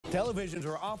Televisions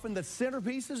are often the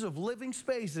centerpieces of living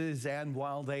spaces, and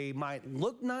while they might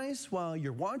look nice while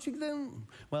you're watching them,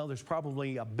 well, there's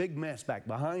probably a big mess back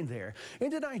behind there.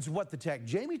 In tonight's What the Tech,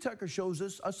 Jamie Tucker shows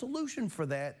us a solution for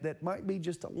that might be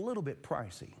just a little bit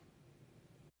pricey.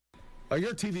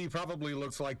 Your TV probably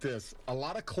looks like this. A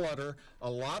lot of clutter, a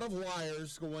lot of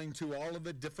wires going to all of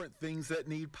the different things that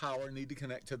need power, need to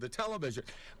connect to the television.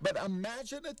 But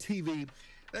imagine a TV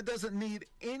that doesn't need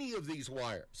any of these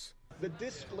wires. The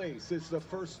Displace is the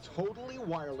first totally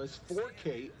wireless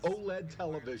 4K OLED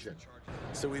television.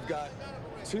 So we've got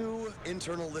 2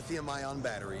 internal lithium-ion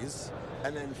batteries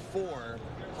and then 4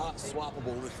 hot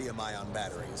swappable lithium-ion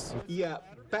batteries. Yeah,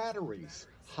 batteries.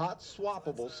 Hot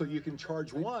swappable so you can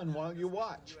charge one while you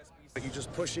watch. You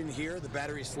just push in here, the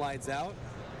battery slides out,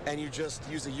 and you just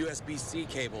use a USB-C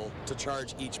cable to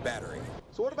charge each battery.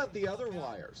 So what about the other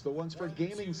wires, the ones for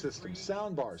gaming systems,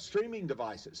 soundbars, streaming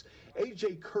devices?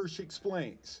 AJ Kirsch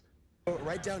explains.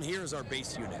 Right down here is our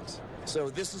base unit. So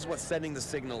this is what's sending the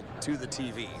signal to the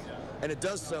TV, and it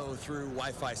does so through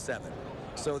Wi-Fi 7.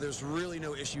 So there's really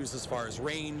no issues as far as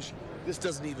range. This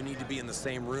doesn't even need to be in the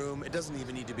same room. It doesn't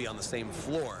even need to be on the same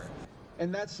floor.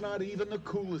 And that's not even the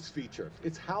coolest feature.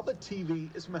 It's how the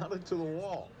TV is mounted to the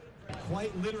wall.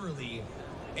 Quite literally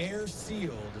air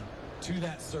sealed to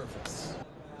that surface.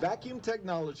 Vacuum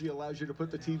technology allows you to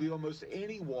put the TV almost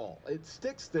any wall. It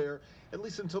sticks there at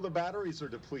least until the batteries are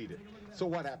depleted. So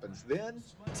what happens then?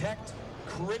 Detect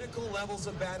critical levels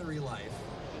of battery life,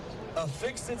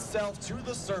 affix itself to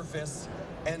the surface,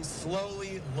 and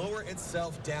slowly lower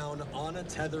itself down on a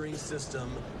tethering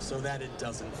system so that it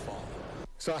doesn't fall.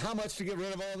 So how much to get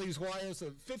rid of all these wires?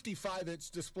 A 55-inch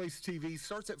Displace TV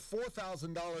starts at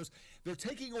 $4,000. They're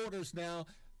taking orders now.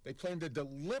 They plan to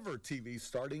deliver TVs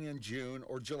starting in June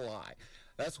or July.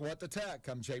 That's What the Tech.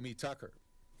 I'm Jamie Tucker.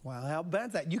 Wow, how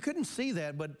about that? You couldn't see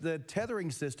that, but the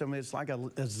tethering system is like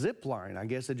a zip line. I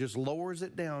guess it just lowers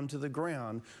it down to the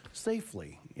ground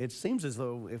safely. It seems as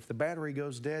though if the battery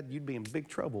goes dead, you'd be in big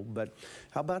trouble. But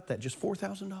how about that? Just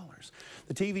 $4,000.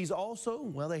 The TVs also,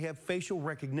 well, they have facial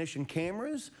recognition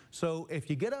cameras. So if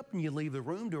you get up and you leave the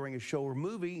room during a show or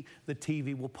movie, the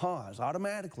TV will pause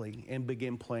automatically and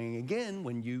begin playing again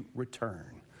when you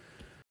return.